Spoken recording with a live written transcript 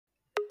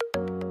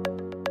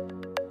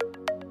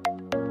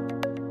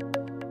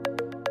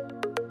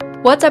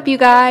What's up, you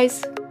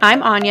guys?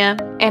 I'm Anya.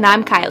 And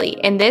I'm Kylie,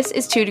 and this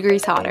is 2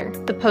 Degrees Hotter,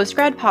 the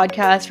post-grad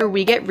podcast where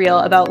we get real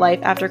about life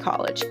after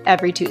college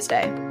every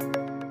Tuesday.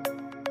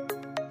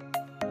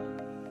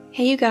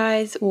 Hey, you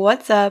guys,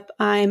 what's up?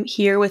 I'm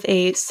here with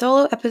a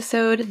solo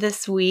episode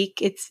this week.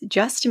 It's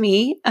just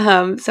me,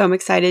 so I'm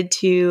excited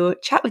to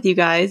chat with you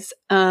guys.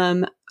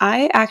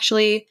 I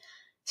actually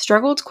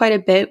struggled quite a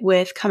bit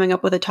with coming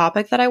up with a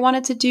topic that I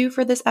wanted to do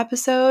for this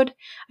episode.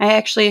 I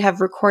actually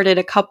have recorded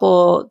a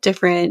couple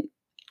different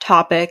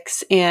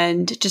topics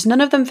and just none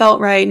of them felt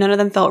right. None of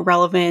them felt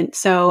relevant.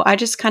 So I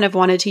just kind of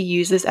wanted to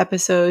use this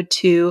episode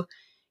to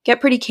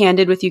get pretty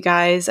candid with you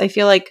guys. I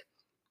feel like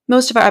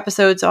most of our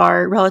episodes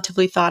are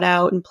relatively thought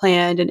out and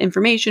planned and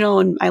informational,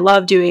 and I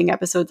love doing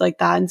episodes like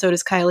that, and so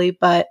does Kylie,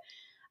 but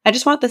I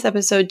just want this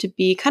episode to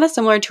be kind of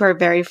similar to our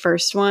very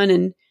first one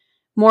and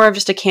more of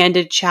just a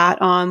candid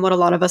chat on what a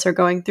lot of us are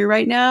going through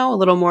right now, a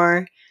little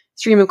more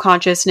stream of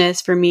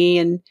consciousness for me,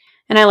 and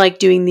I like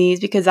doing these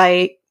because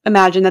I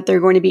imagine that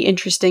they're going to be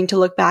interesting to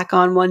look back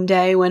on one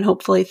day when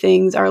hopefully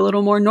things are a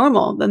little more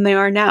normal than they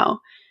are now.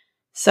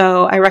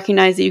 So I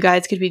recognize that you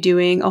guys could be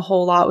doing a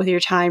whole lot with your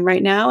time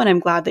right now, and I'm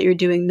glad that you're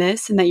doing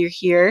this and that you're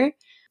here.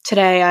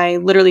 Today, I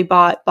literally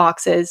bought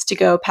boxes to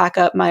go pack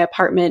up my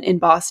apartment in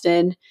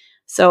Boston,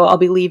 so I'll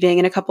be leaving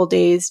in a couple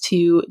days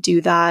to do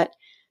that.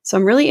 So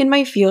I'm really in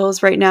my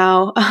feels right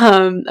now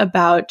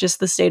about just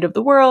the state of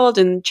the world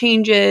and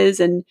changes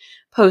and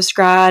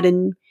post-grad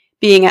and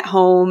being at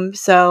home.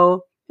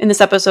 So in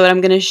this episode,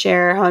 I'm going to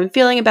share how I'm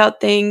feeling about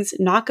things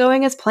not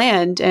going as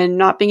planned and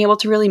not being able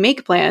to really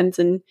make plans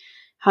and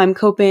how I'm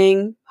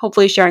coping,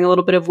 hopefully sharing a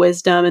little bit of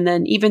wisdom, and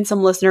then even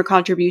some listener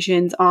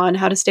contributions on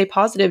how to stay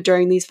positive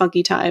during these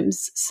funky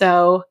times.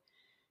 So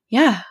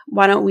yeah,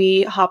 why don't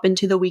we hop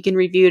into the week in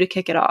review to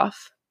kick it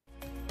off?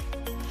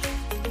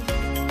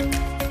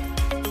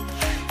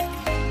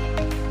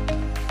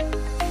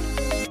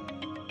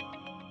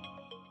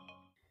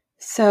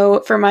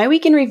 So for my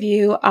week in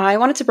review, I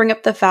wanted to bring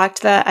up the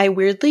fact that I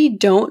weirdly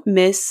don't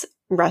miss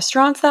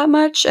restaurants that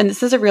much. And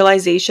this is a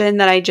realization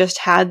that I just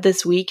had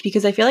this week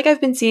because I feel like I've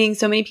been seeing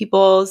so many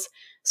people's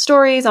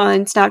stories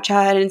on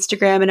Snapchat and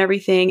Instagram and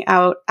everything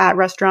out at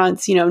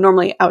restaurants,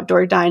 normally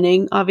outdoor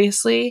dining,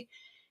 obviously.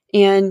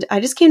 And I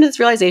just came to this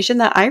realization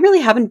that I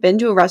really haven't been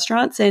to a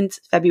restaurant since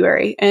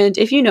February. And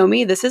if you know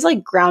me, this is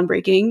like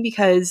groundbreaking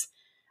because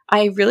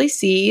I really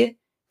see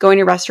going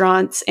to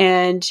restaurants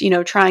and,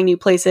 trying new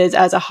places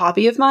as a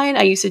hobby of mine.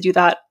 I used to do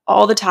that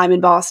all the time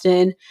in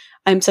Boston.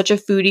 I'm such a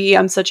foodie.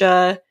 I'm such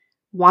a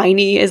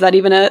whiny. Is that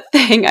even a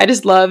thing? I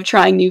just love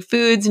trying new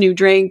foods, new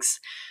drinks.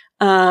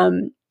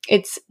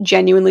 It's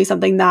genuinely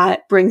something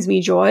that brings me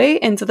joy.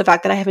 And so the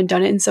fact that I haven't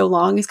done it in so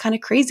long is kind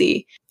of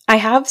crazy. I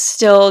have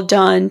still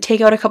done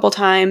takeout a couple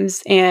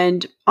times,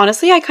 and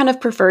honestly, I kind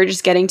of prefer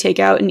just getting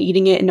takeout and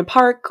eating it in a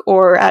park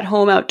or at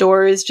home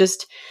outdoors,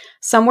 just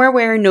somewhere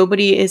where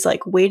nobody is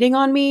like waiting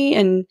on me.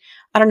 And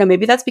I don't know,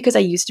 maybe that's because I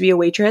used to be a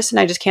waitress and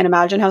I just can't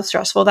imagine how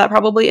stressful that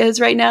probably is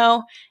right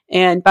now.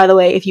 And by the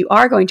way, if you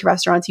are going to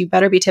restaurants, you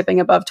better be tipping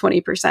above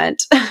 20%.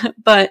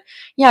 But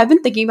yeah, I've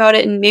been thinking about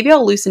it, and maybe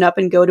I'll loosen up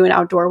and go to an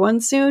outdoor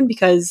one soon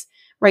because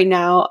right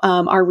now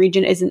our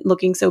region isn't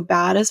looking so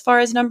bad as far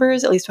as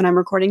numbers, at least when I'm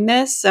recording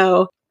this.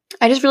 So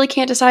I just really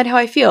can't decide how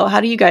I feel.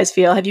 How do you guys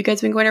feel? Have you guys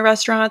been going to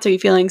restaurants? Are you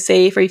feeling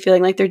safe? Are you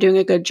feeling like they're doing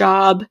a good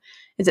job?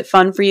 Is it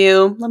fun for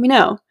you? Let me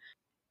know.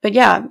 But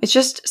yeah, it's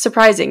just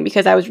surprising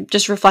because I was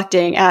just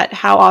reflecting at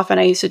how often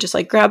I used to just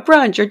like grab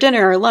brunch or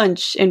dinner or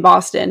lunch in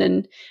Boston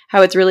and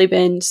how it's really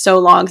been so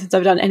long since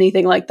I've done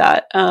anything like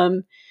that.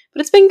 But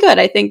it's been good.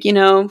 I think,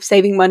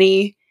 saving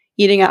money,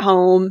 eating at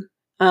home,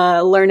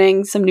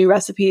 learning some new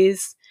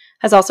recipes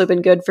has also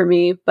been good for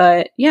me.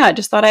 But yeah, I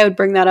just thought I would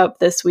bring that up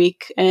this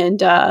week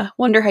and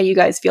wonder how you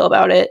guys feel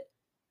about it.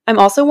 I'm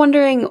also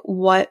wondering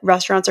what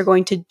restaurants are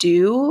going to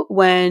do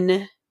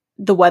when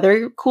the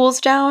weather cools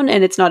down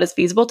and it's not as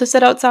feasible to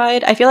sit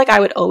outside. I feel like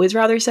I would always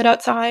rather sit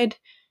outside,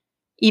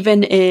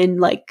 even in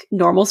like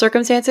normal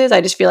circumstances.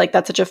 I just feel like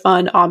that's such a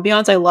fun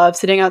ambiance. I love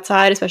sitting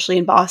outside, especially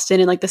in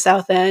Boston and like the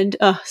South End.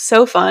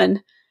 So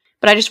fun.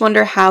 But I just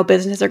wonder how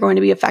businesses are going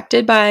to be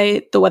affected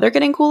by the weather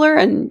getting cooler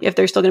and if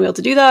they're still going to be able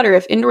to do that or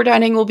if indoor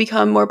dining will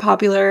become more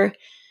popular.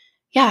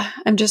 Yeah,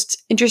 I'm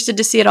just interested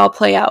to see it all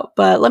play out.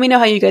 But let me know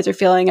how you guys are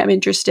feeling. I'm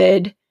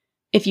interested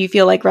if you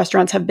feel like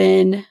restaurants have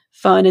been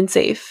fun and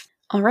safe.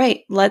 All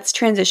right, let's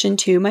transition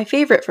to my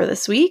favorite for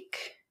this week.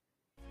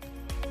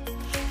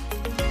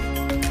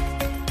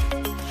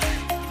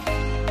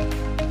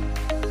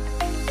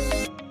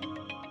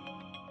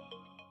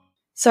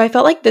 So I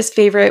felt like this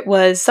favorite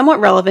was somewhat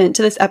relevant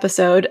to this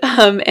episode,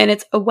 and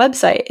it's a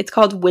website. It's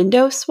called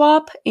Window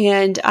Swap,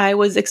 and I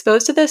was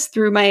exposed to this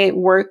through my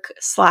work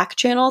Slack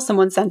channel.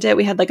 Someone sent it.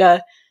 We had like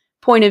a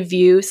point of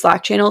view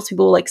Slack channel, so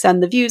people will like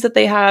send the views that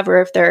they have,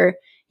 or if they're,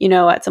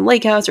 at some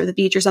lake house or the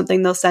beach or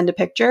something, they'll send a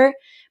picture.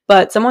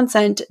 But someone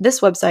sent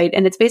this website,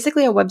 and it's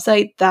basically a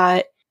website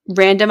that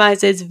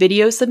randomizes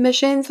video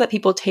submissions that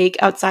people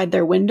take outside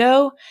their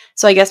window.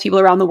 So I guess people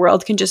around the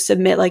world can just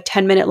submit like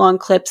 10-minute long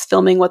clips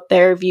filming what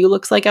their view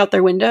looks like out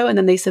their window, and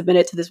then they submit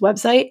it to this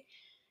website.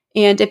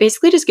 And it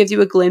basically just gives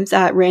you a glimpse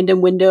at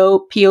random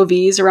window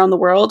POVs around the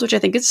world, which I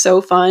think is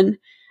so fun,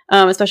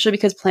 especially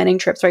because planning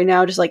trips right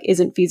now just like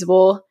isn't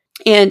feasible.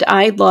 And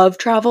I love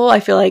travel.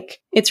 I feel like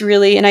it's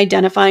really an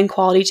identifying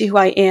quality to who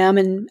I am.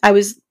 And I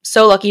was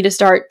so lucky to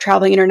start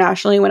traveling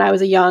internationally when I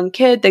was a young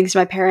kid, thanks to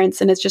my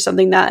parents. And it's just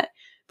something that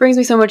brings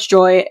me so much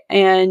joy.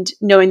 And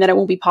knowing that it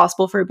won't be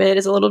possible for a bit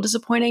is a little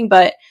disappointing.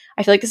 But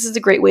I feel like this is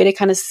a great way to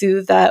kind of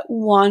soothe that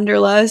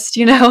wanderlust,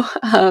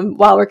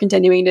 while we're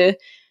continuing to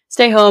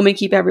stay home and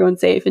keep everyone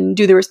safe and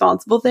do the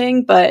responsible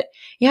thing. But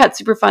yeah, it's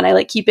super fun. I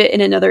like keep it in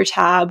another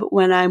tab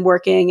when I'm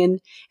working. And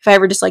if I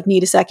ever just like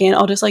need a second,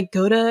 I'll just like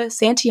go to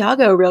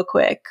Santiago real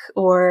quick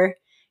or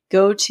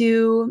go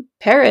to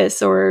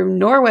Paris or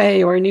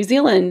Norway or New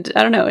Zealand.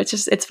 I don't know.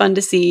 It's fun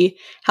to see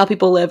how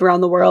people live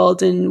around the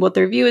world and what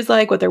their view is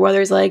like, what their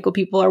weather's like, what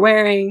people are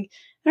wearing.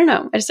 I don't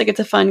know. I just think it's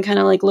a fun kind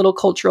of like little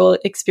cultural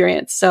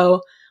experience.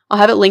 So I'll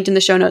have it linked in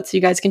the show notes so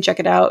you guys can check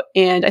it out.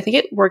 And I think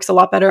it works a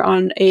lot better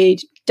on a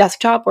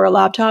desktop or a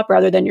laptop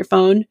rather than your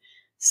phone.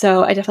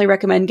 So I definitely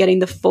recommend getting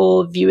the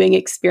full viewing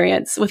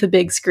experience with a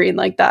big screen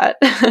like that.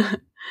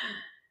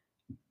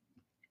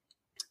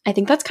 I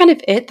think that's kind of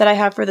it that I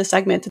have for the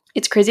segments.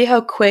 It's crazy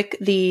how quick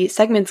the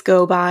segments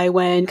go by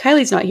when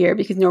Kylie's not here,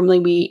 because normally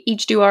we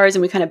each do ours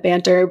and we kind of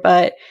banter,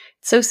 but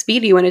it's so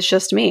speedy when it's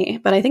just me.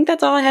 But I think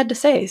that's all I had to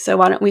say. So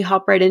why don't we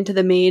hop right into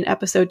the main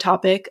episode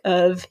topic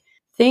of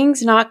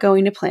things not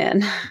going to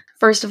plan.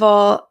 First of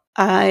all,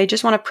 I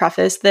just want to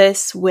preface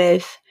this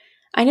with,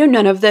 I know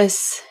none of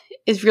this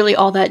is really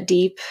all that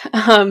deep.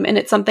 And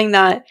it's something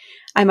that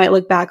I might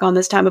look back on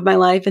this time of my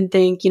life and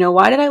think,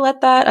 why did I let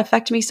that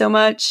affect me so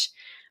much?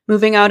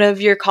 Moving out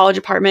of your college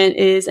apartment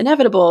is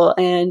inevitable,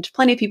 and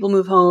plenty of people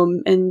move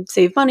home and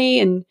save money,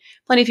 and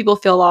plenty of people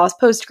feel lost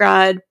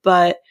post-grad.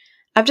 But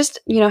I've just,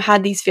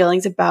 had these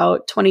feelings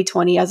about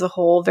 2020 as a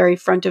whole very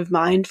front of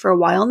mind for a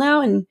while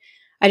now. And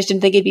I just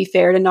didn't think it'd be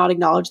fair to not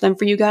acknowledge them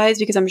for you guys,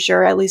 because I'm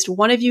sure at least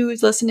one of you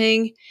is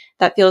listening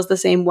that feels the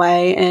same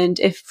way. And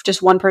if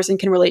just one person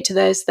can relate to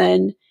this,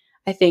 then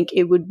I think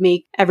it would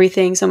make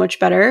everything so much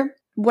better.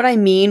 What I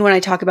mean when I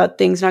talk about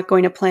things not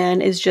going to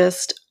plan is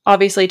just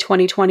obviously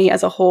 2020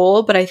 as a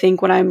whole, but I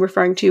think what I'm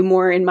referring to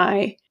more in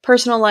my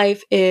personal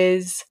life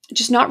is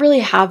just not really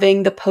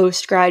having the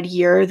post-grad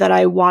year that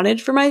I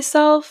wanted for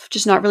myself,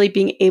 just not really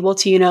being able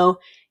to,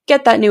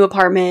 get that new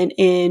apartment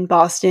in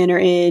Boston or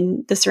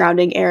in the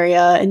surrounding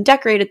area and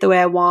decorate it the way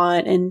I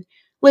want and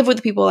live with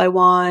the people I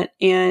want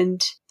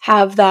and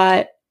have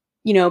that,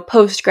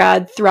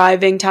 post-grad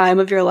thriving time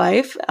of your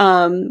life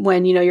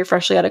when, you're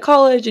freshly out of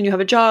college and you have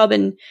a job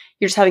and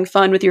you're just having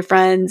fun with your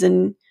friends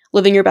and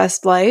living your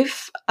best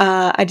life.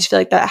 I just feel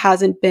like that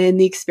hasn't been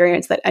the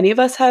experience that any of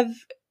us have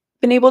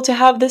been able to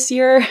have this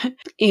year.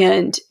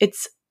 And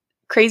it's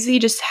crazy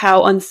just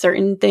how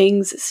uncertain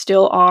things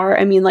still are.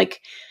 I mean,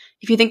 like,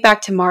 if you think back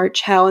to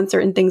March, how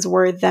uncertain things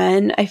were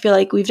then, I feel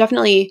like we've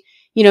definitely,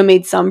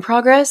 made some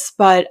progress,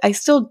 but I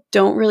still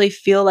don't really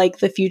feel like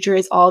the future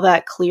is all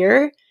that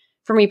clear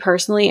for me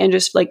personally and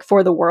just like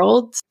for the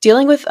world.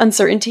 Dealing with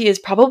uncertainty is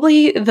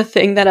probably the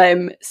thing that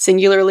I'm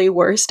singularly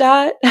worst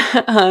at.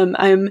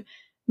 I'm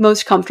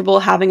most comfortable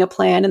having a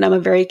plan, and I'm a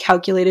very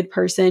calculated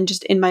person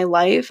just in my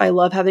life. I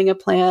love having a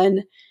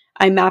plan.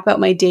 I map out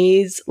my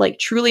days, like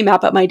truly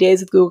map out my days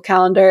with Google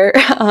Calendar.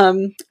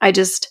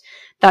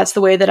 That's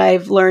the way that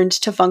I've learned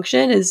to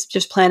function, is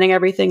just planning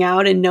everything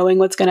out and knowing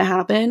what's going to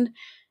happen,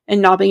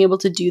 and not being able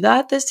to do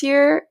that this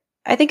year.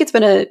 I think it's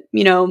been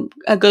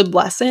a good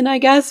lesson, I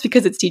guess,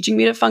 because it's teaching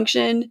me to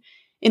function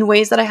in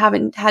ways that I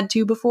haven't had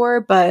to before.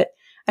 But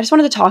I just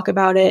wanted to talk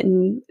about it,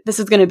 and this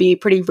is going to be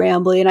pretty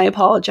rambly and I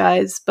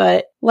apologize,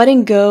 but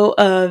letting go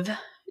of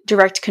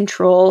direct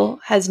control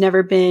has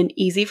never been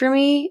easy for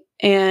me.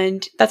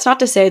 And that's not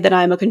to say that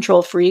I'm a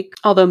control freak,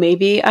 although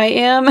maybe I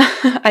am.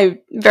 I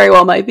very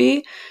well might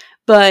be.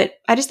 But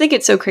I just think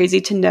it's so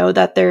crazy to know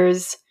that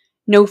there's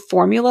no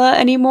formula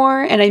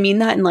anymore. And I mean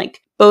that in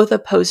like both a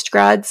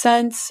post-grad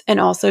sense and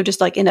also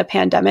just like in a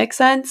pandemic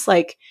sense.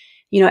 Like,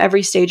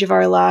 every stage of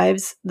our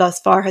lives thus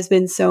far has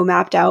been so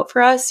mapped out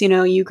for us.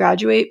 You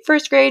graduate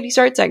first grade, you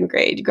start second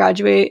grade, you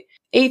graduate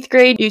 8th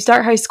grade, you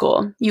start high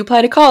school, you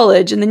apply to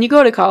college, and then you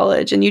go to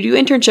college and you do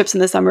internships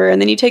in the summer,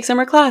 and then you take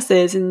summer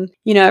classes, and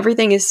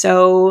everything is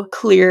so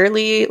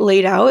clearly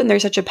laid out and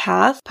there's such a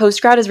path.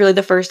 Post-grad is really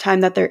the first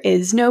time that there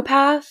is no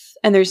path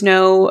and there's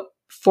no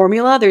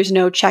formula, there's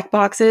no check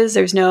boxes,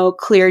 there's no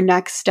clear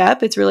next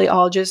step. It's really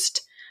all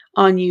just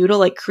on you to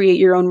like create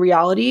your own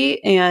reality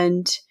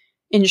and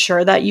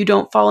ensure that you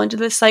don't fall into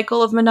this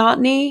cycle of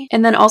monotony.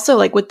 And then also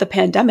like with the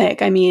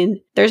pandemic, I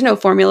mean, there's no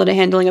formula to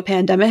handling a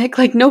pandemic.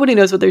 Like nobody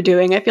knows what they're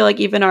doing. I feel like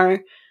even our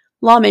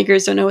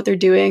lawmakers don't know what they're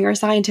doing. Our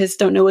scientists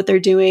don't know what they're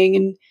doing.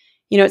 And,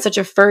 it's such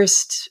a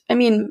first. I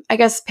mean, I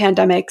guess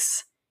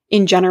pandemics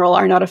in general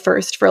are not a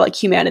first for like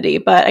humanity,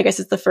 but I guess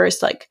it's the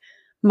first like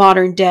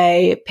modern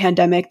day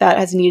pandemic that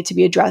has needed to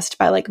be addressed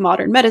by like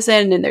modern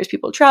medicine, and there's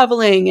people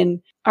traveling,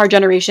 and our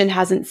generation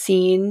hasn't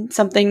seen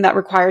something that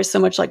requires so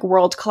much like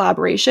world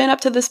collaboration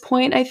up to this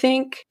point. I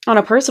think on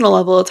a personal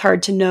level, it's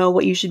hard to know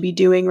what you should be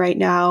doing right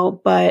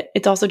now, but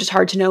it's also just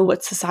hard to know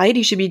what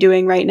society should be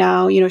doing right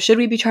now. Should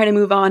we be trying to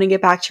move on and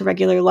get back to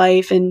regular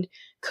life and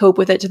cope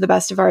with it to the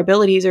best of our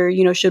abilities,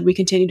 or should we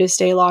continue to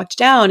stay locked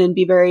down and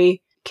be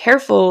very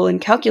careful and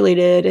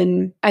calculated?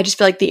 And I just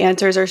feel like the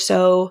answers are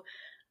so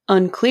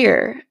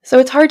unclear. So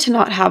it's hard to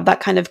not have that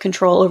kind of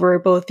control over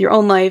both your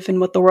own life and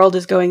what the world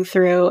is going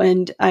through.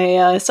 And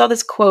I saw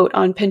this quote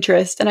on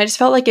Pinterest, and I just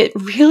felt like it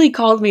really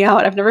called me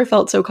out. I've never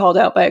felt so called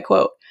out by a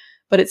quote,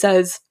 but it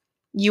says,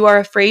 "You are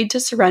afraid to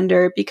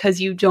surrender because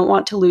you don't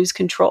want to lose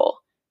control,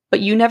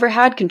 but you never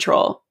had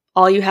control.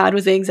 All you had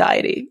was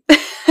anxiety."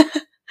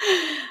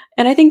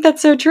 And I think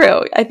that's so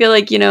true. I feel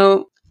like,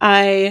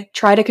 I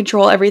try to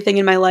control everything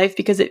in my life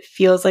because it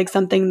feels like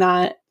something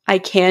that I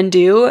can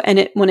do.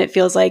 And when it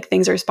feels like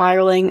things are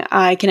spiraling,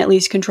 I can at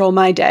least control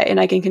my day and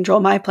I can control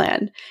my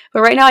plan.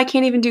 But right now I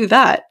can't even do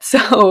that.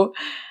 So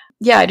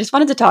yeah, I just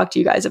wanted to talk to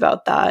you guys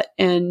about that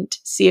and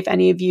see if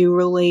any of you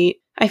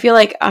relate. I feel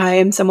like I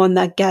am someone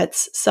that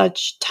gets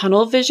such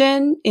tunnel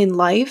vision in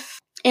life.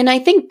 And I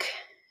think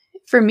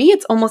for me,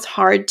 it's almost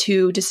hard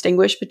to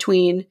distinguish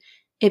between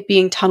it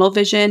being tunnel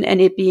vision and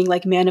it being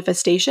like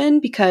manifestation,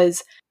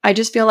 because I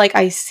just feel like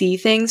I see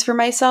things for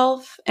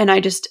myself and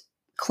I just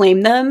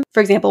claim them.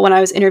 For example, when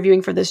I was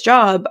interviewing for this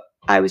job,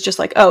 I was just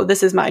like, oh,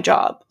 this is my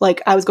job.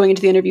 Like I was going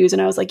into the interviews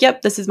and I was like,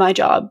 yep, this is my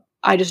job.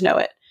 I just know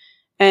it.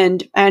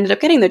 And I ended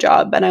up getting the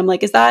job. And I'm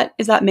like, is that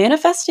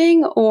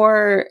manifesting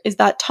or is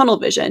that tunnel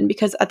vision?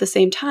 Because at the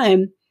same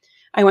time,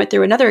 I went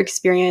through another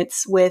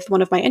experience with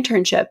one of my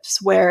internships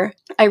where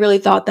I really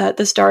thought that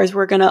the stars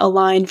were going to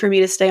align for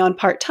me to stay on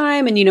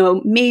part-time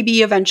and,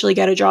 maybe eventually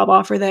get a job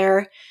offer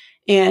there.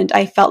 And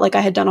I felt like I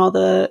had done all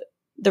the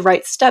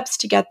right steps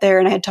to get there,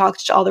 and I had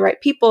talked to all the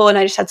right people, and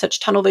I just had such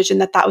tunnel vision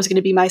that was going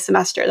to be my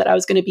semester, that I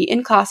was going to be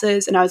in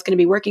classes and I was going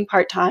to be working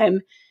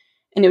part-time,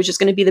 and it was just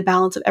going to be the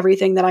balance of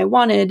everything that I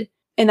wanted.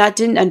 And that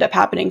didn't end up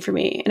happening for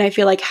me. And I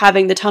feel like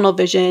having the tunnel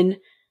vision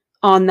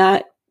on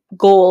that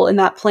goal and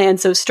that plan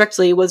so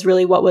strictly was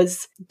really what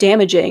was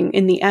damaging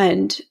in the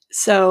end.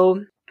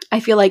 So I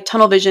feel like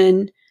tunnel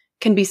vision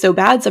can be so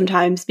bad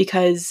sometimes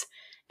because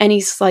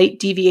any slight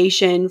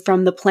deviation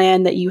from the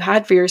plan that you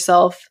had for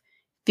yourself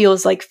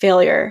feels like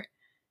failure.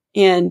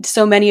 And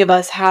so many of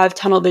us have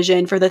tunnel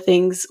vision for the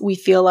things we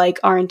feel like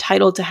are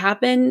entitled to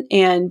happen.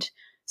 And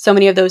so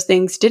many of those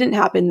things didn't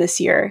happen this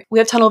year. We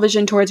have tunnel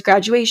vision towards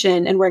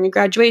graduation and wearing a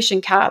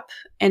graduation cap.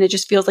 And it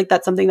just feels like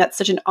that's something that's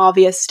such an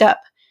obvious step.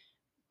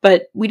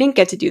 But we didn't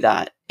get to do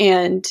that.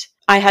 And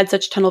I had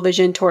such tunnel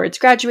vision towards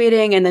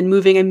graduating and then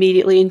moving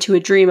immediately into a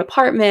dream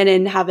apartment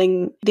and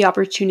having the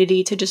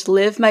opportunity to just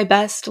live my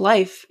best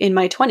life in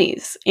my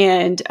 20s.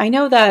 And I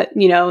know that,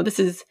 this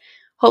is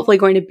hopefully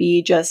going to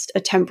be just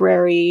a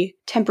temporary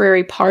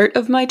part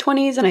of my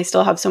 20s. And I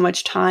still have so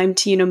much time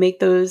to, make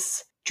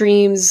those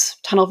dreams,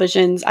 tunnel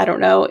visions, I don't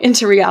know,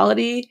 into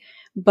reality.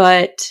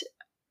 But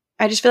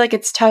I just feel like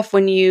it's tough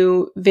when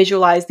you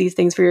visualize these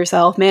things for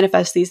yourself,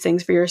 manifest these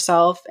things for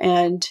yourself,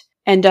 and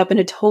end up in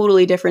a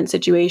totally different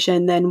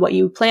situation than what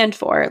you planned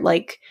for.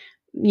 Like,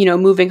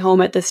 moving home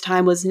at this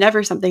time was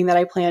never something that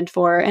I planned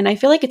for. And I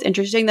feel like it's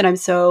interesting that I'm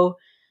so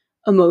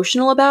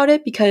emotional about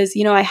it because,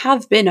 I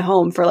have been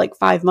home for like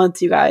 5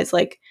 months, you guys.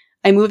 Like,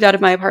 I moved out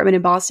of my apartment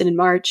in Boston in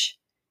March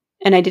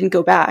and I didn't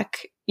go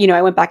back.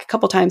 I went back a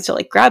couple times to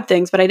like grab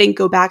things, but I didn't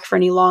go back for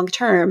any long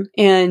term.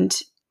 And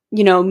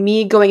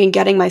me going and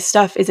getting my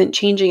stuff isn't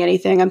changing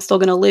anything. I'm still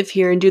going to live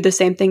here and do the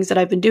same things that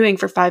I've been doing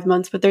for 5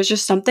 months. But there's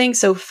just something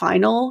so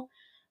final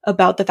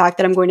about the fact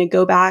that I'm going to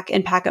go back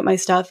and pack up my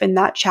stuff and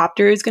that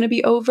chapter is going to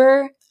be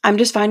over. I'm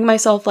just finding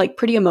myself like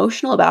pretty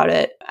emotional about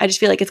it. I just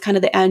feel like it's kind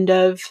of the end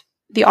of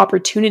the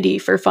opportunity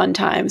for fun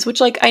times,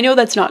 which like, I know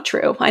that's not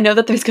true. I know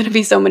that there's going to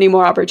be so many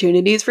more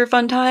opportunities for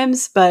fun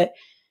times, but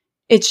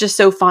it's just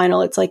so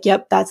final. It's like,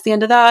 yep, that's the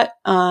end of that.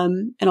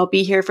 And I'll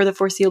be here for the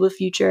foreseeable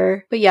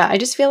future. But yeah, I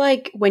just feel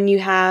like when you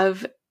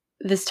have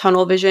this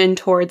tunnel vision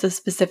towards a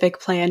specific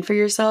plan for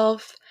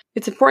yourself,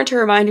 it's important to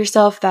remind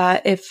yourself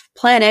that if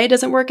plan A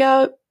doesn't work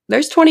out,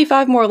 there's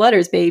 25 more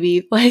letters,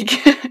 baby. Like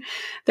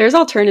there's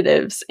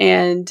alternatives.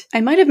 And I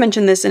might have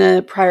mentioned this in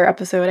a prior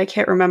episode. I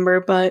can't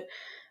remember, but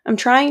I'm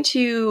trying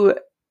to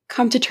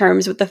come to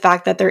terms with the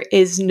fact that there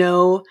is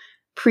no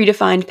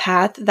predefined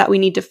path that we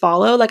need to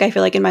follow. Like, I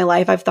feel like in my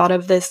life, I've thought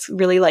of this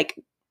really like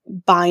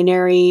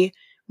binary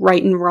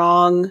right and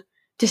wrong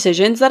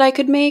decisions that I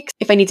could make.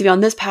 If I need to be on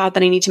this path,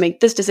 then I need to make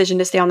this decision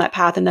to stay on that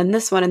path, and then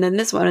this one, and then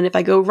this one. And if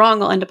I go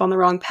wrong, I'll end up on the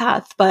wrong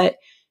path. But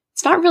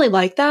it's not really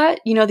like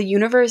that. The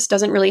universe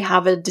doesn't really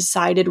have a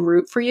decided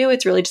route for you.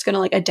 It's really just going to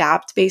like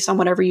adapt based on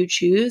whatever you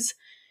choose.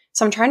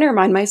 So I'm trying to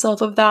remind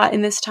myself of that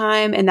in this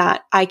time, and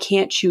that I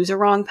can't choose a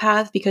wrong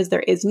path because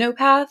there is no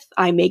path.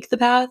 I make the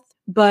path.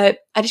 But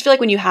I just feel like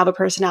when you have a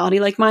personality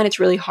like mine, it's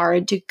really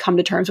hard to come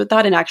to terms with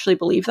that and actually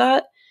believe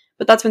that.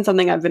 But that's been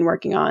something I've been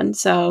working on.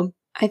 So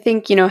I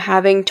think,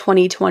 having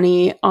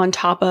 2020 on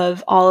top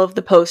of all of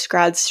the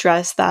post-grad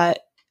stress that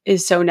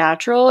is so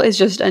natural is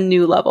just a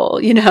new level,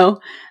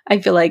 I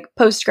feel like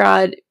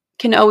post-grad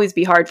can always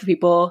be hard for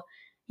people.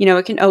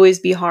 It can always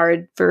be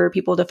hard for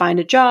people to find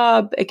a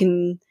job. It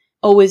can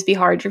always be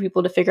hard for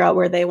people to figure out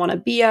where they want to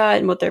be at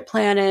and what their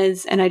plan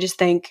is. And I just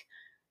think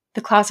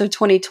the class of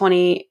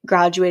 2020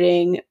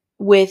 graduating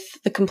with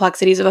the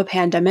complexities of a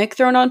pandemic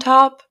thrown on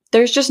top,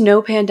 there's just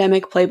no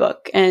pandemic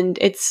playbook. And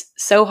it's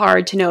so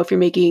hard to know if you're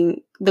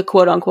making the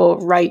quote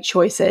unquote right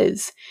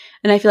choices.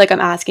 And I feel like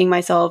I'm asking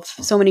myself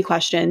so many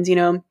questions,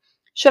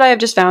 should I have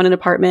just found an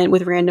apartment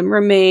with random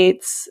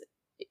roommates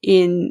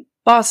in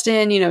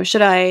Boston?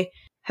 Should I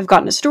have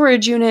gotten a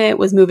storage unit?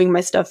 Was moving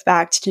my stuff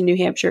back to New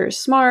Hampshire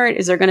smart?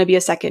 Is there going to be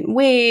a second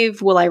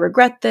wave? Will I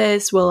regret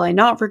this? Will I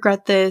not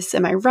regret this?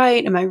 Am I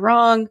right? Am I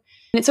wrong?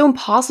 And it's so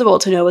impossible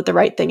to know what the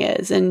right thing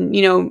is. And,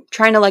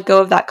 trying to let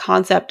go of that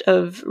concept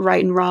of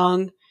right and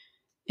wrong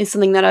is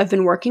something that I've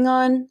been working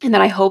on and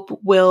that I hope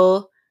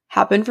will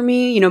happen for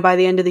me, by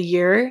the end of the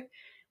year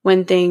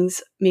when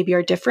things maybe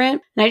are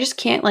different. And I just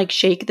can't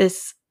shake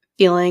this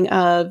feeling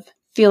of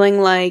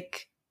feeling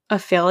like a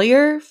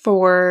failure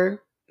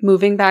for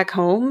moving back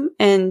home.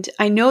 And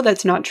I know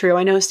that's not true.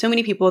 I know so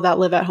many people that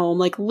live at home,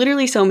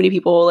 literally so many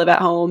people live at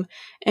home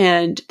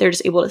and they're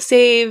just able to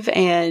save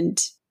and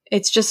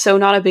it's just so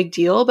not a big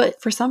deal.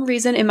 But for some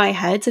reason in my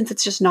head, since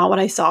it's just not what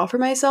I saw for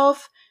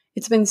myself,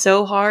 it's been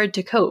so hard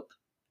to cope.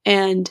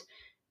 And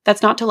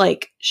that's not to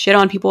shit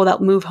on people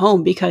that move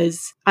home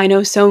because I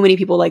know so many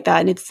people like that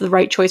and it's the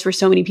right choice for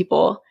so many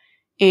people.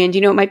 And,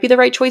 it might be the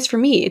right choice for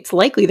me. It's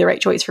likely the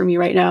right choice for me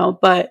right now,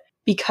 but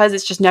because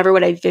it's just never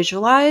what I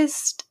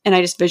visualized and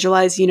I just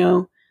visualized,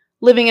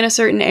 living in a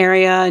certain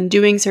area and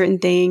doing certain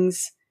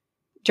things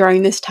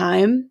during this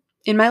time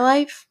in my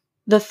life,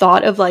 the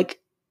thought of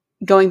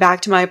going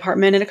back to my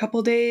apartment in a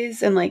couple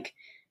days and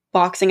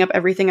boxing up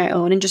everything I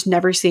own and just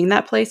never seeing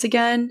that place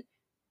again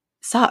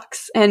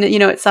sucks. And,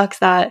 it sucks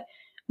that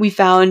we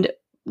found,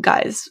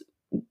 guys,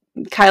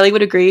 Kylie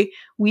would agree,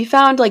 we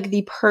found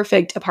the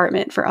perfect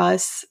apartment for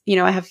us.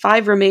 I have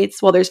 5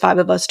 roommates. Well, there's 5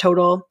 of us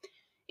total.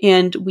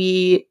 And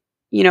we,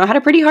 had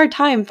a pretty hard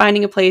time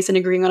finding a place and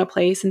agreeing on a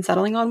place and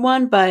settling on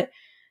one. But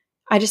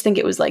I just think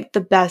it was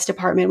the best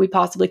apartment we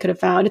possibly could have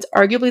found. It's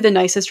arguably the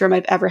nicest room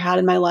I've ever had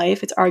in my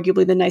life. It's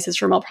arguably the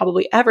nicest room I'll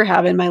probably ever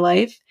have in my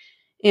life.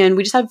 And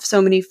we just have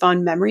so many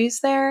fun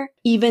memories there,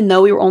 even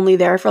though we were only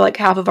there for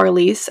half of our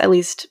lease, at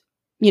least,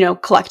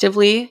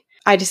 collectively.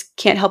 I just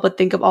can't help but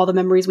think of all the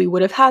memories we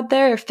would have had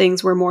there if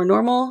things were more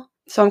normal.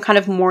 So I'm kind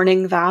of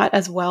mourning that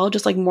as well,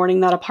 just mourning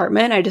that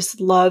apartment. I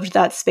just loved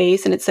that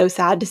space and it's so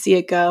sad to see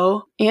it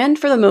go. And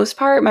for the most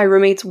part, my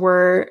roommates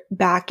were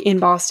back in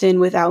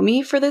Boston without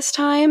me for this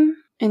time.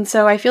 And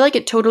so I feel like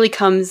it totally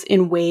comes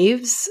in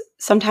waves.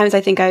 Sometimes I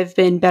think I've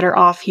been better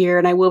off here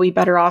and I will be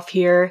better off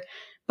here.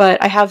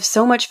 But I have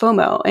so much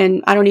FOMO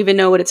and I don't even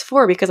know what it's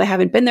for because I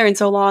haven't been there in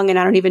so long and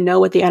I don't even know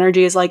what the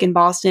energy is like in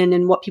Boston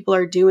and what people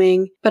are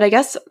doing. But I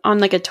guess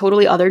on a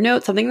totally other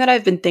note, something that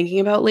I've been thinking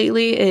about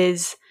lately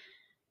is,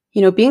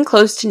 being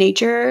close to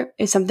nature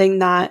is something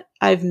that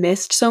I've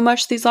missed so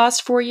much these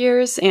last 4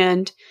 years.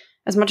 And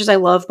as much as I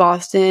love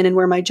Boston and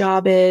where my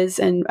job is,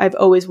 and I've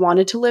always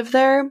wanted to live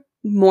there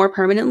more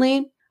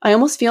permanently, I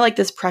almost feel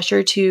this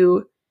pressure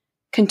to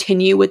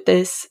continue with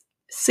this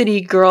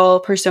city girl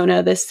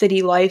persona, this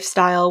city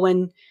lifestyle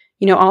when,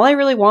 all I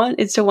really want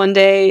is to one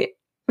day,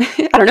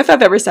 I don't know if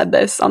I've ever said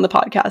this on the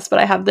podcast, but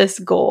I have this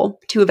goal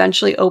to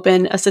eventually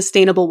open a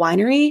sustainable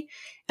winery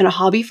and a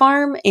hobby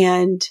farm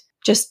and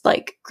just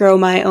grow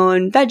my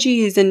own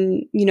veggies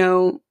and,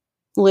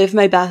 live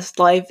my best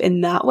life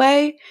in that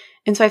way.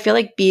 And so I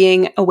feel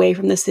being away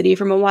from the city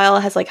from a while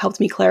has helped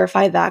me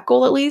clarify that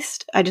goal at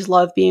least. I just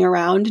love being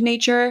around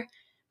nature,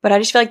 but I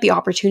just feel the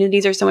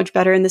opportunities are so much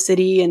better in the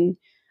city and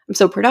I'm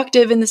so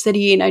productive in the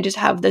city. And I just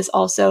have this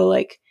also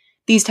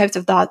these types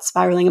of thoughts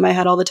spiraling in my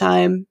head all the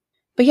time.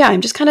 But yeah,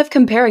 I'm just kind of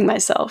comparing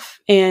myself,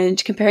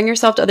 and comparing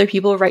yourself to other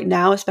people right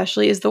now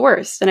especially is the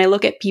worst. And I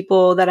look at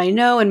people that I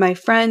know and my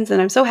friends and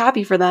I'm so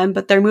happy for them,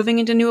 but they're moving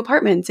into new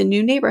apartments and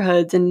new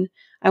neighborhoods. And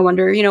I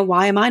wonder,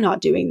 why am I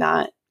not doing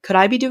that? Could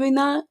I be doing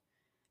that?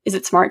 Is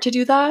it smart to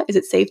do that? Is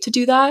it safe to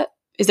do that?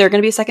 Is there going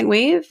to be a second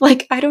wave?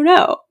 I don't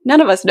know. None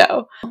of us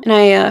know. And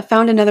I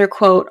found another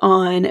quote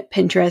on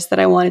Pinterest that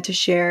I wanted to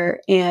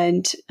share,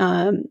 and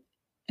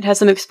it has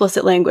some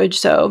explicit language,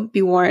 so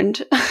be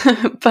warned.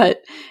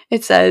 But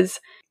it says,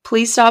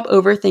 "Please stop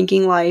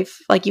overthinking life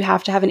like you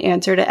have to have an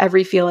answer to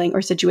every feeling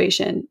or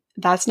situation.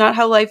 That's not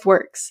how life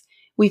works.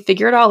 We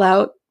figure it all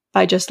out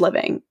by just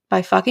living,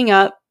 by fucking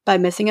up, by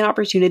missing an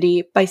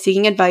opportunity, by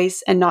seeking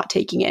advice and not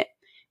taking it.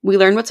 We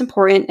learn what's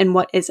important and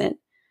what isn't.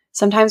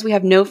 Sometimes we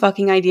have no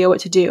fucking idea what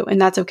to do,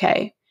 and that's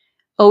okay.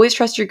 Always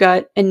trust your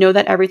gut and know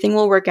that everything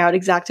will work out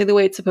exactly the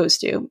way it's supposed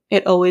to.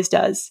 It always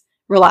does.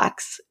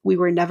 Relax. We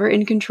were never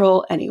in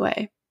control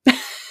anyway."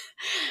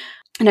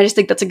 And I just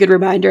think that's a good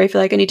reminder. I feel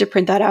I need to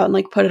print that out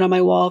and put it on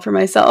my wall for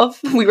myself.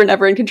 We were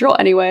never in control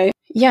anyway.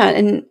 Yeah,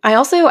 and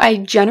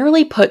I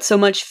generally put so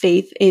much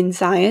faith in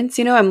science.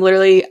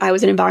 I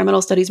was an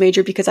environmental studies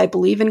major because I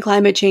believe in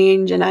climate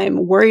change and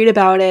I'm worried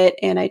about it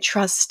and I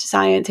trust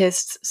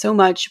scientists so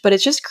much, but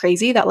it's just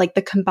crazy that like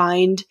the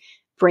combined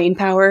brain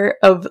power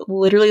of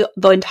literally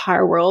the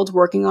entire world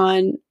working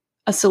on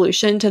a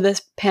solution to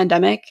this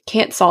pandemic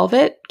can't solve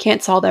it,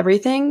 can't solve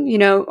everything,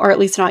 or at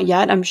least not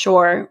yet. I'm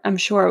sure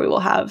we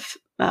will have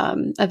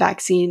a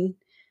vaccine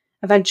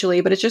eventually,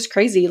 but it's just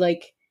crazy.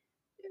 Like,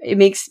 it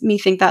makes me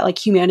think that like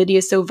humanity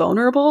is so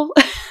vulnerable.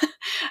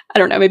 I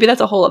don't know, maybe that's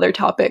a whole other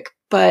topic,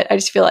 but I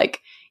just feel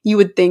like you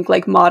would think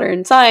like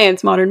modern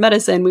science, modern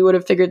medicine, we would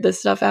have figured this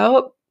stuff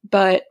out,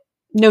 but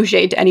no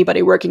shade to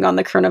anybody working on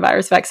the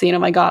coronavirus vaccine. Oh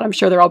my God, I'm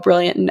sure they're all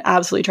brilliant and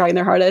absolutely trying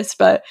their hardest,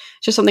 but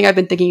it's just something I've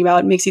been thinking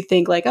about. It makes you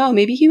think like, oh,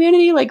 maybe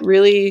humanity like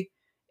really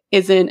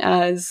isn't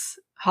as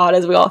hot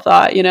as we all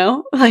thought,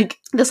 Like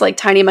this like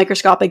tiny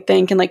microscopic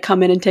thing can like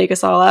come in and take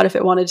us all out if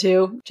it wanted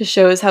to. Just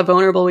shows how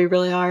vulnerable we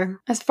really are.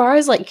 As far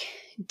as like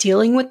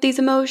dealing with these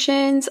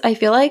emotions, I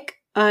feel like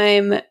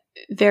I'm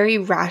very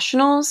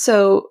rational,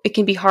 so it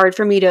can be hard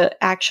for me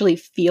to actually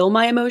feel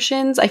my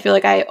emotions. I feel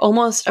like I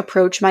almost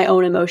approach my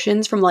own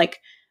emotions from like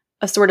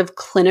a sort of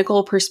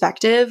clinical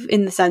perspective,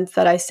 in the sense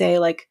that I say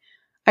like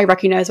I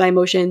recognize my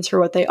emotions for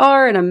what they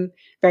are and I'm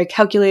very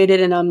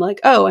calculated and I'm like,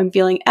 oh, I'm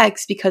feeling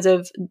X because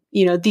of,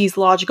 these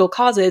logical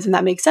causes. And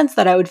that makes sense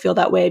that I would feel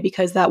that way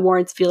because that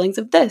warrants feelings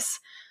of this.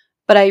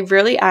 But I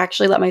really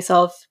actually let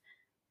myself,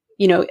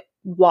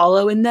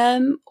 wallow in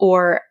them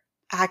or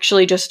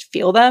actually just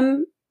feel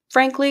them,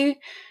 frankly.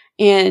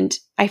 And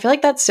I feel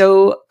like that's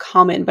so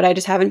common, but I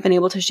just haven't been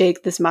able to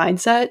shake this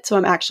mindset. So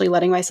I'm actually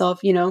letting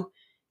myself,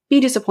 be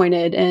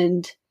disappointed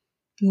and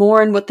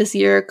mourn what this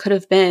year could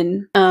have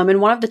been.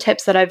 And one of the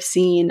tips that I've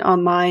seen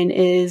online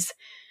is,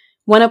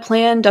 when a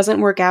plan doesn't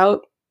work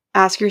out,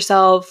 ask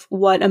yourself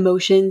what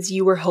emotions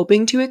you were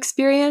hoping to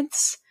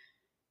experience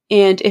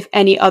and if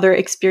any other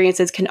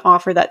experiences can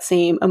offer that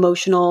same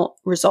emotional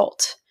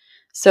result.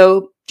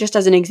 So just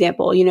as an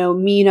example,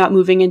 me not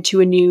moving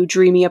into a new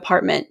dreamy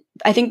apartment.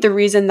 I think the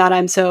reason that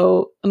I'm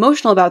so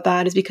emotional about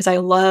that is because I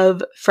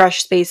love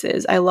fresh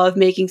spaces. I love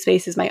making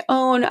spaces my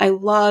own. I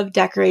love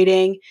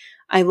decorating.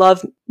 I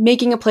love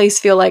making a place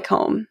feel like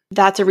home.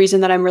 That's a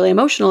reason that I'm really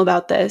emotional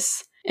about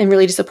this and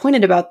really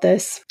disappointed about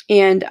this.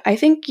 And I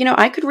think,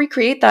 I could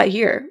recreate that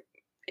here.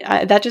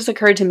 That just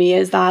occurred to me,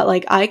 is that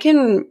like I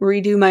can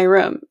redo my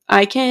room.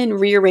 I can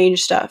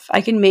rearrange stuff.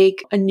 I can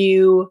make a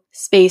new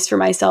space for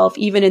myself,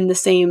 even in the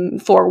same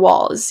four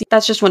walls.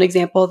 That's just one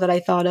example that I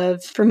thought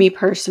of for me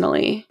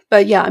personally.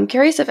 But yeah, I'm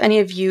curious if any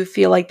of you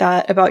feel like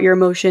that about your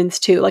emotions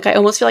too. Like I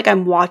almost feel like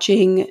I'm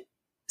watching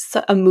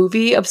a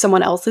movie of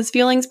someone else's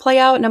feelings play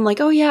out. And I'm like,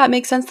 oh yeah, it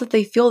makes sense that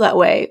they feel that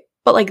way.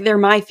 But like they're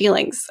my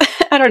feelings.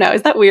 I don't know.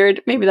 Is that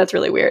weird? Maybe that's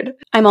really weird.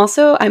 I'm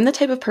the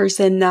type of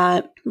person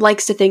that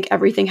likes to think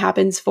everything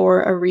happens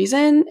for a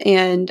reason.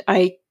 And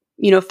I,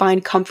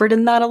 find comfort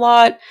in that a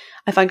lot.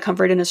 I find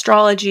comfort in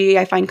astrology.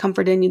 I find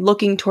comfort in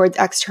looking towards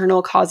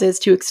external causes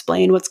to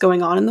explain what's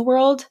going on in the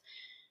world.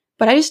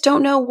 But I just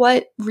don't know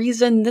what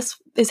reason this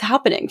is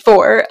happening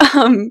for.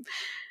 I'm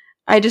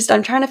trying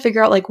to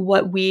figure out like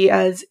what we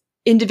as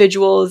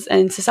individuals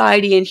and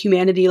society and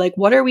humanity, like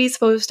what are we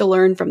supposed to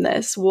learn from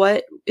this?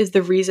 What is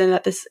the reason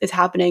that this is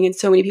happening and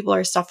so many people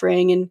are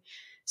suffering and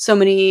so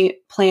many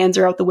plans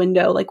are out the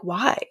window? Like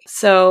why?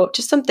 So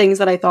just some things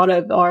that I thought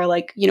of are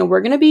like,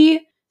 we're going to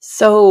be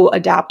so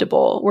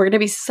adaptable. We're going to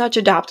be such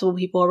adaptable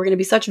people. We're going to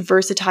be such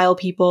versatile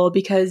people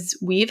because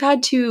we've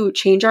had to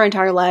change our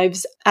entire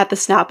lives at the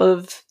snap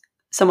of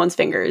someone's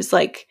fingers.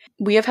 Like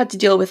we have had to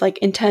deal with like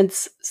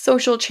intense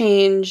social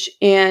change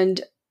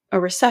and a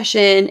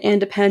recession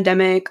and a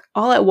pandemic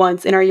all at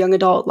once in our young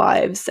adult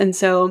lives. And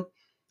so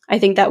I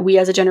think that we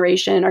as a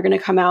generation are going to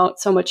come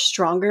out so much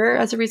stronger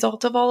as a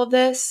result of all of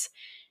this.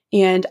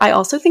 And I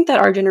also think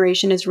that our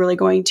generation is really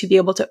going to be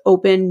able to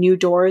open new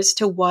doors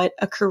to what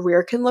a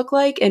career can look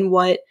like and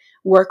what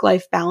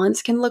work-life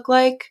balance can look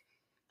like.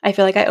 I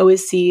feel like I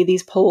always see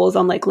these polls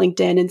on like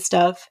LinkedIn and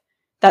stuff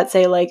that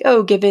say like,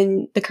 oh,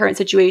 given the current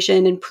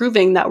situation and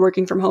proving that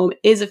working from home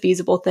is a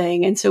feasible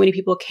thing and so many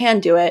people can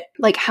do it,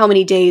 like how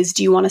many days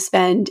do you want to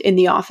spend in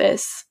the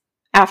office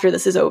after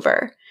this is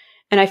over?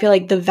 And I feel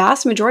like the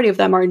vast majority of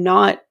them are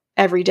not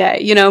every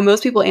day.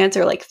 Most people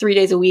answer like 3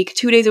 days a week,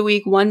 2 days a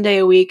week, 1 day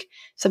a week.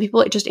 Some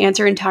people just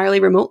answer entirely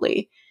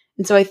remotely.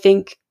 And so I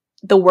think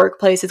the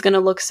workplace is going to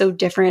look so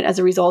different as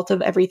a result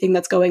of everything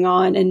that's going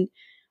on. And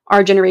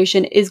our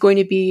generation is going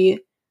to be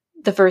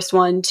the first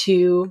one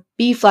to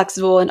be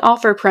flexible and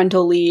offer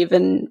parental leave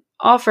and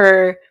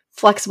offer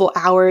flexible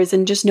hours.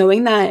 And just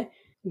knowing that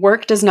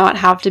work does not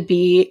have to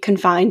be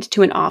confined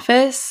to an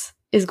office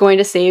is going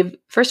to save,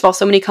 first of all,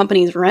 so many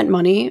companies rent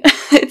money.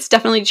 It's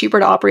definitely cheaper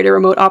to operate a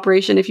remote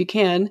operation if you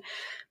can,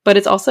 but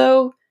it's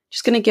also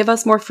just going to give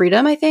us more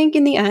freedom, I think,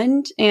 in the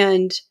end.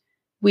 And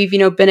we've,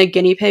 been a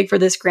guinea pig for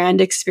this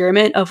grand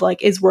experiment of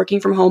like, is working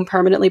from home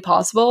permanently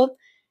possible?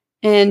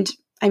 And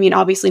I mean,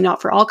 obviously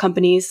not for all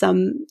companies.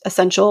 Some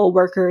essential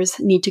workers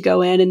need to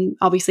go in, and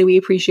obviously we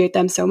appreciate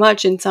them so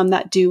much. And some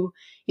that do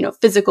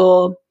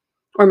physical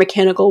or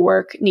mechanical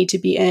work need to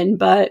be in.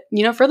 But,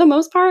 for the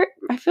most part,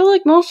 I feel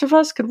like most of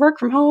us could work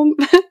from home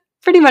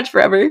pretty much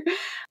forever.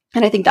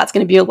 And I think that's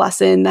going to be a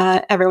lesson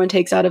that everyone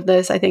takes out of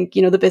this. I think,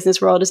 the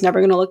business world is never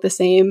going to look the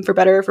same, for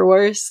better or for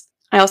worse.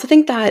 I also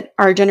think that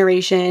our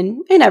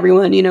generation and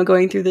everyone,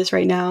 going through this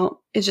right now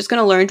is just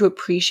going to learn to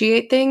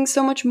appreciate things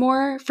so much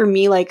more. For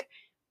me, like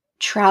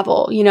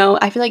travel,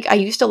 I feel like I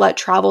used to let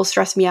travel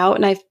stress me out,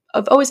 and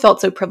I've always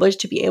felt so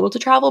privileged to be able to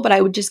travel, but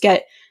I would just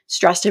get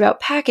stressed about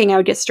packing. I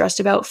would get stressed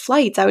about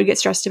flights. I would get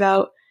stressed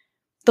about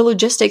the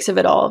logistics of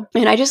it all.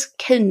 And I just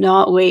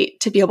cannot wait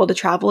to be able to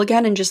travel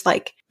again and just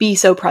like be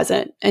so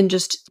present and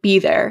just be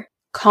there.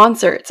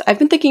 Concerts. I've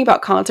been thinking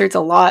about concerts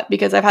a lot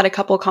because I've had a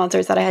couple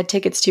concerts that I had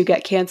tickets to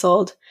get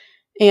canceled.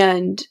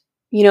 And,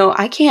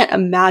 I can't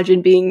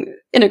imagine being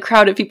in a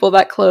crowd of people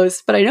that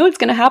close, but I know it's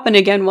going to happen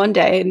again one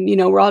day. And,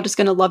 we're all just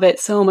going to love it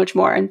so much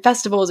more. And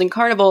festivals and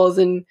carnivals.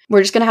 And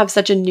we're just going to have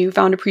such a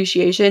newfound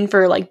appreciation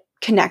for like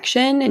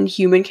connection and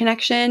human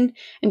connection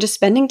and just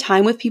spending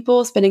time with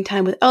people, spending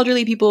time with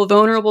elderly people,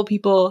 vulnerable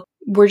people.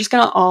 We're just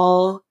going to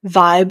all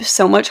vibe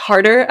so much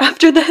harder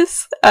after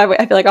this. I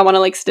feel like I want to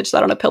like stitch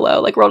that on a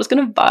pillow. Like we're all just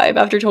going to vibe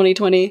after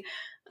 2020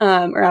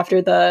 or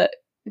after the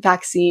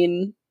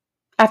vaccine,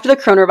 after the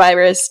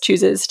coronavirus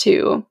chooses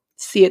to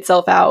see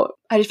itself out.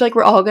 I just feel like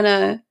we're all going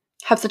to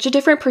have such a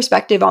different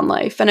perspective on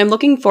life. And I'm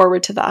looking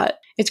forward to that.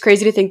 It's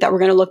crazy to think that we're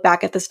going to look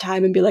back at this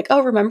time and be like,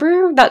 oh,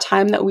 remember that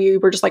time that we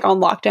were just like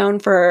on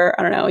lockdown for,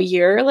 I don't know, a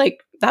year? Like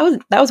that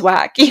was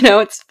whack.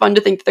 It's fun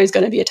to think that there's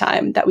going to be a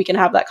time that we can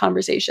have that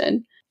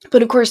conversation.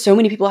 But of course, so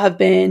many people have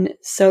been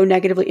so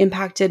negatively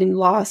impacted and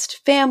lost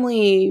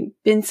family,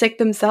 been sick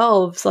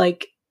themselves.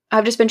 Like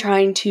I've just been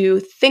trying to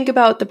think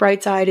about the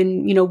bright side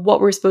and, what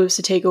we're supposed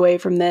to take away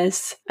from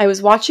this. I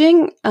was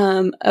watching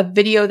a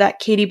video that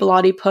Katie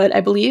Bellotti put,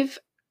 I believe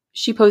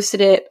she posted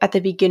it at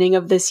the beginning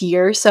of this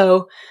year.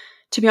 So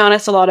to be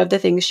honest, a lot of the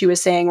things she was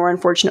saying were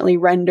unfortunately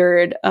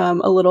rendered a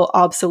little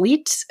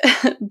obsolete.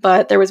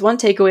 But there was one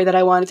takeaway that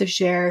I wanted to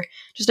share,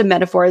 just a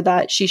metaphor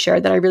that she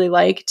shared that I really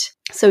liked.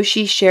 So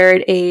she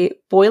shared a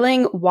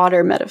boiling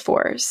water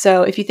metaphor.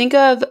 So if you think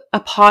of a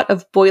pot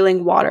of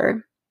boiling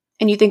water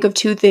and you think of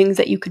two things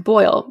that you could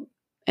boil,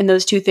 and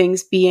those two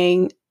things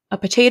being a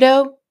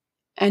potato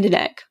and an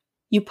egg.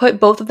 You put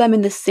both of them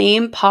in the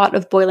same pot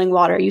of boiling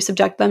water. You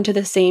subject them to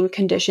the same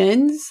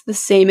conditions, the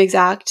same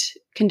exact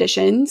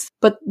conditions,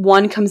 but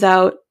one comes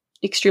out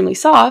extremely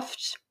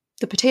soft,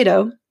 the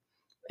potato,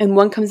 and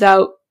one comes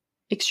out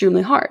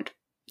extremely hard,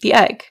 the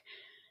egg.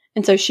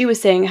 And so she was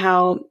saying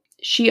how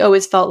she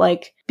always felt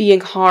like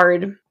being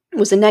hard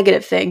was a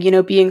negative thing.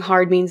 Being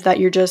hard means that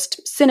you're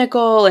just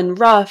cynical and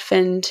rough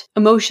and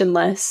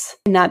emotionless,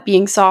 and that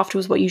being soft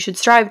was what you should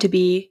strive to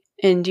be.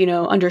 And,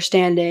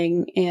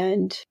 understanding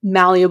and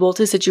malleable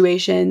to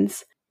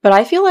situations. But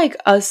I feel like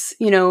us,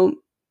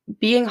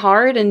 being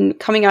hard and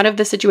coming out of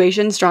the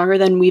situation stronger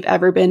than we've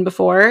ever been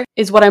before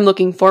is what I'm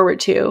looking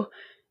forward to.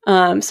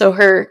 So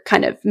her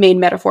kind of main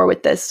metaphor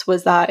with this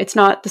was that it's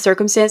not the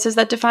circumstances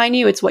that define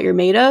you, it's what you're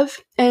made of.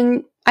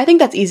 And I think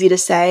that's easy to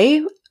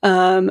say.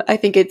 I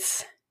think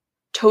it's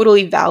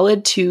totally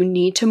valid to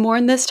need to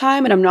mourn this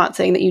time. And I'm not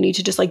saying that you need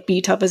to just like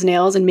be tough as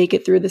nails and make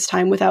it through this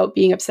time without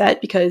being upset,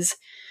 because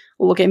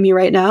look at me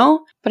right now.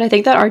 But I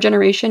think that our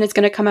generation is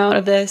going to come out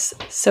of this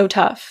so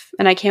tough.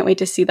 And I can't wait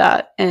to see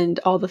that and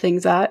all the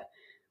things that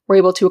we're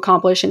able to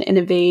accomplish and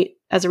innovate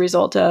as a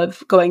result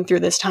of going through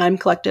this time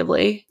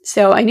collectively.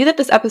 So I knew that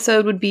this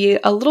episode would be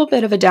a little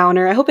bit of a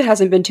downer. I hope it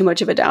hasn't been too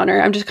much of a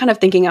downer. I'm just kind of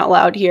thinking out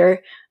loud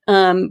here.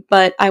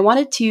 But I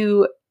wanted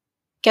to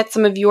get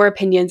some of your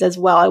opinions as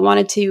well. I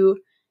wanted to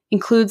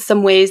include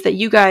some ways that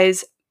you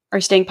guys are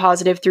staying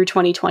positive through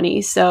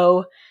 2020.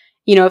 So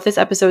if this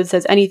episode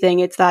says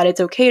anything, it's that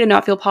it's okay to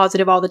not feel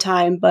positive all the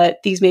time, but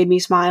these made me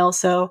smile,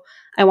 so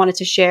I wanted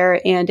to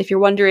share. And if you're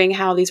wondering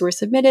how these were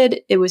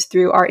submitted, it was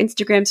through our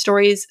Instagram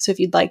stories. So if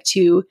you'd like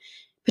to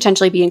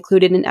potentially be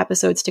included in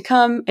episodes to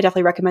come, I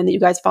definitely recommend that you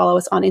guys follow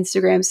us on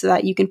Instagram so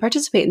that you can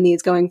participate in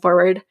these going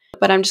forward.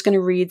 But I'm just going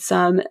to read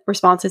some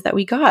responses that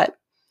we got.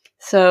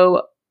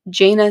 So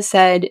Jaina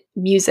said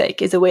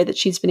music is a way that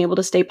she's been able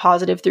to stay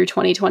positive through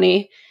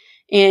 2020.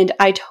 And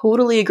I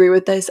totally agree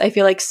with this. I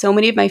feel like so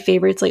many of my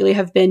favorites lately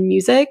have been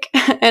music.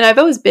 And I've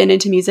always been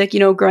into music.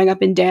 Growing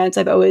up in dance,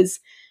 I've always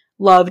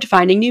loved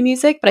finding new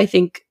music. But I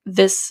think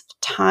this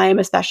time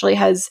especially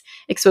has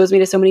exposed me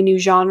to so many new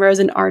genres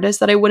and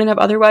artists that I wouldn't have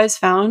otherwise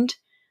found.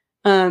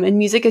 And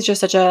music is just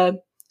such a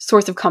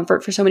source of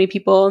comfort for so many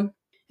people.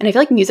 And I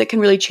feel like music can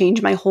really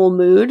change my whole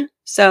mood.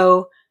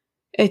 So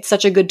it's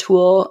such a good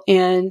tool.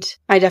 And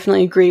I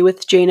definitely agree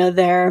with Jaina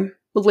there.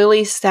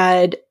 Lily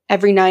said,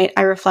 every night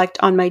I reflect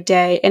on my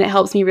day and it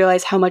helps me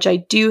realize how much I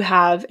do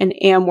have and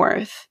am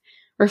worth.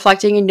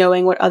 Reflecting and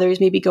knowing what others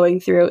may be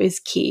going through is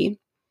key.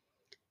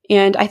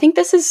 And I think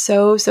this is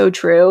so, so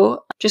true.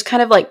 Just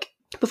kind of like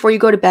before you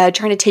go to bed,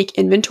 trying to take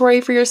inventory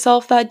for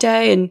yourself that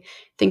day and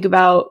think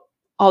about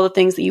all the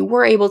things that you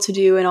were able to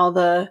do and all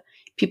the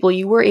people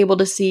you were able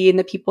to see and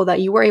the people that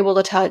you were able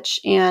to touch,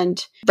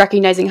 and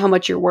recognizing how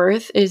much you're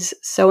worth is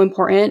so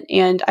important.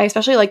 And I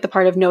especially like the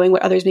part of knowing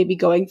what others may be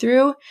going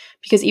through,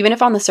 because even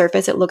if on the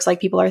surface it looks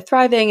like people are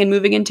thriving and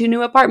moving into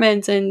new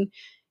apartments and,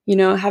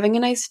 having a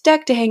nice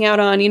deck to hang out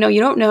on, you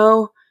don't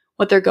know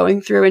what they're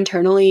going through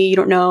internally. You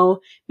don't know,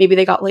 maybe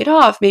they got laid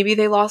off, maybe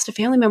they lost a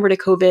family member to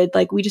COVID.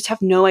 Like, we just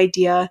have no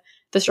idea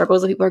the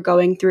struggles that people are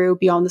going through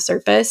beyond the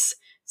surface.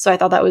 So I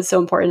thought that was so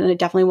important, and I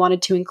definitely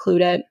wanted to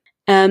include it.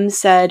 M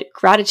said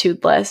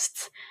gratitude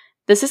lists.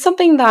 This is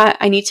something that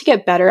I need to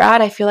get better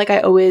at. I feel like I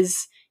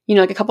always,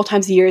 like a couple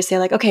times a year say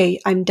like, okay,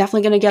 I'm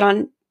definitely going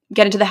to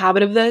get into the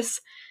habit of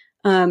this.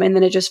 And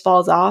then it just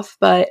falls off.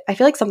 But I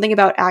feel like something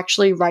about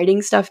actually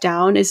writing stuff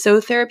down is so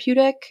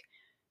therapeutic.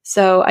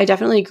 So I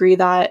definitely agree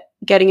that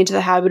getting into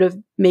the habit of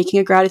making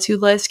a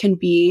gratitude list can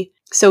be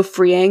so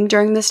freeing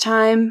during this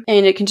time.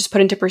 And it can just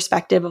put into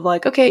perspective of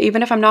like, okay,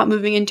 even if I'm not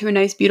moving into a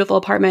nice, beautiful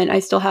apartment, I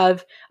still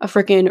have a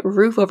freaking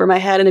roof over my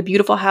head and a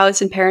beautiful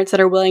house and parents that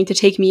are willing to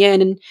take me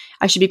in. And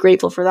I should be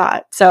grateful for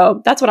that.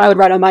 So that's what I would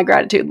write on my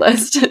gratitude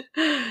list.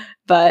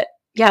 But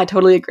yeah, I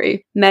totally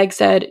agree. Meg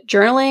said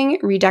journaling,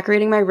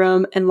 redecorating my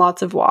room, and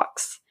lots of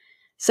walks.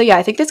 So yeah,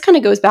 I think this kind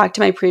of goes back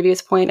to my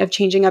previous point of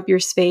changing up your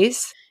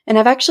space. And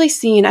I've actually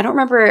seen, I don't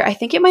remember, I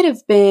think it might have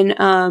been,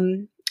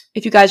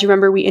 if you guys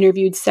remember, we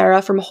interviewed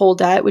Sarah from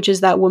Holdette, which is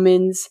that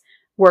woman's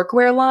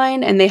workwear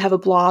line, and they have a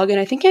blog. And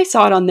I think I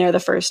saw it on there the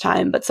first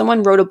time, but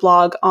someone wrote a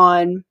blog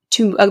on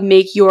to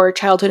make your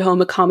childhood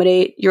home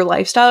accommodate your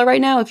lifestyle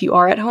right now if you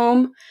are at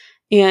home.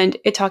 And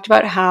it talked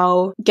about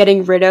how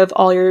getting rid of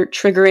all your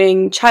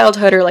triggering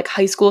childhood or like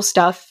high school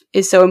stuff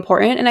is so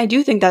important. And I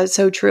do think that's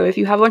so true. If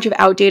you have a bunch of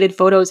outdated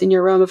photos in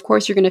your room, of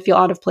course you're going to feel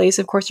out of place.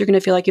 Of course you're going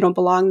to feel like you don't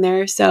belong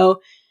there.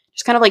 So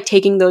just kind of like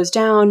taking those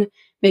down,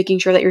 making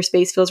sure that your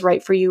space feels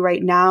right for you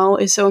right now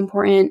is so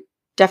important.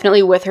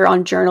 Definitely with her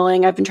on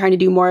journaling. I've been trying to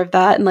do more of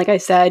that. And like I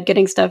said,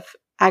 getting stuff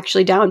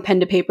actually down, pen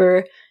to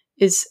paper,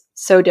 is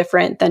so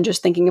different than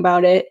just thinking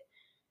about it.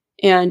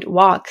 And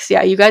walks.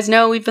 Yeah, you guys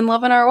know we've been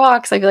loving our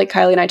walks. I feel like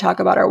Kylie and I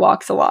talk about our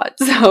walks a lot.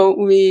 So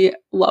we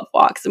love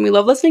walks, and we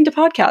love listening to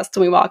podcasts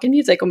when we walk and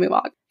music when we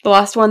walk. The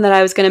last one that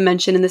I was going to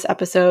mention in this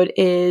episode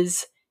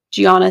is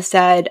Gianna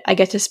said, I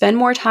get to spend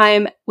more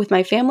time with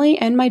my family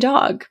and my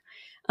dog.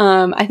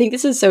 I think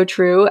this is so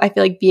true. I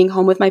feel like being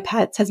home with my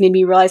pets has made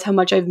me realize how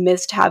much I've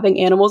missed having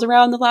animals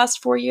around the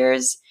last 4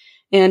 years.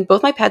 And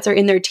both my pets are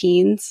in their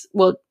teens.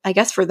 Well, I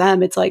guess for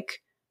them, it's like,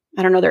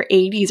 I don't know, their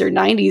 80s or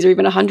 90s or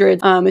even 100.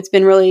 It's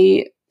been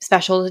really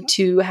special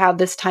to have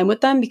this time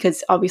with them,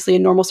 because obviously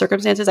in normal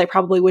circumstances, I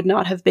probably would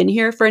not have been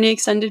here for any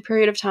extended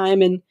period of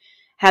time and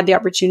had the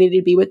opportunity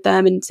to be with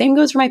them. And same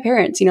goes for my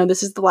parents.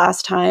 This is the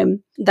last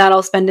time that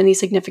I'll spend any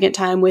significant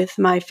time with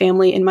my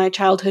family in my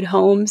childhood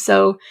home.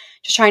 So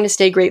just trying to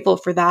stay grateful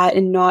for that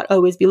and not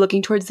always be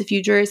looking towards the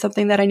future is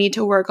something that I need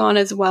to work on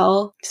as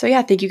well. So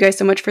yeah, thank you guys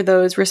so much for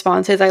those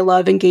responses. I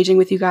love engaging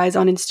with you guys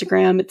on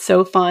Instagram. It's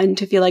so fun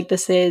to feel like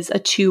this is a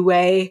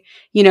two-way,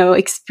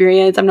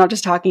 experience. I'm not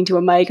just talking to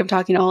a mic, I'm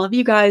talking to all of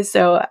you guys.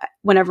 So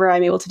whenever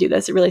I'm able to do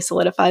this, it really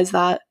solidifies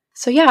that.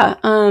 So yeah,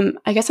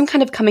 I guess I'm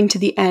kind of coming to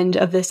the end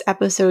of this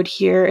episode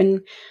here, and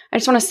I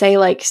just want to say,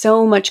 like,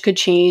 so much could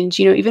change.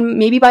 Even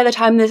maybe by the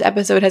time this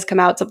episode has come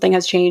out, something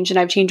has changed and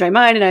I've changed my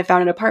mind and I've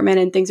found an apartment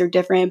and things are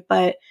different.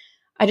 But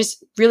I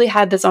just really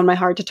had this on my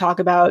heart to talk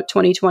about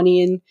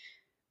 2020 and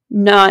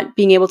not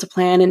being able to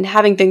plan and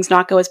having things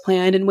not go as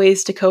planned and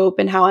ways to cope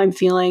and how I'm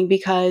feeling,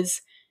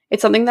 because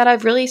it's something that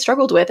I've really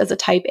struggled with as a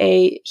type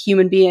A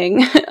human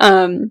being.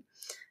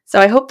 So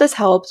I hope this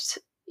helped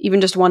even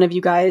just one of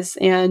you guys,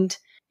 and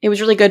it was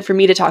really good for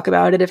me to talk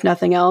about it, if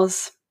nothing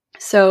else.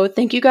 So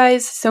thank you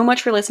guys so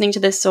much for listening to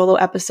this solo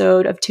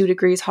episode of 2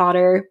 Degrees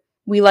Hotter.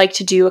 We like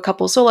to do a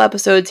couple solo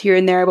episodes here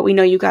and there, but we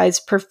know you guys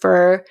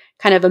prefer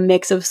kind of a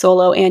mix of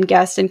solo and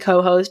guest and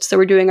co-host, so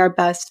we're doing our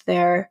best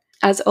there.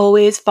 As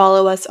always,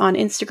 follow us on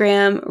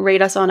Instagram,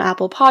 rate us on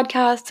Apple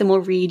Podcasts, and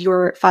we'll read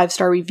your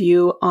 5-star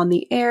review on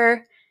the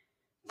air.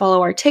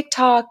 Follow our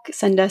TikTok,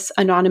 send us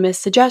anonymous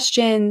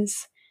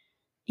suggestions,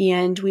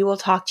 and we will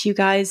talk to you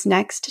guys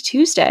next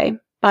Tuesday.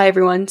 Bye,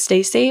 everyone.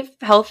 Stay safe,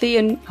 healthy,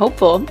 and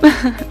hopeful.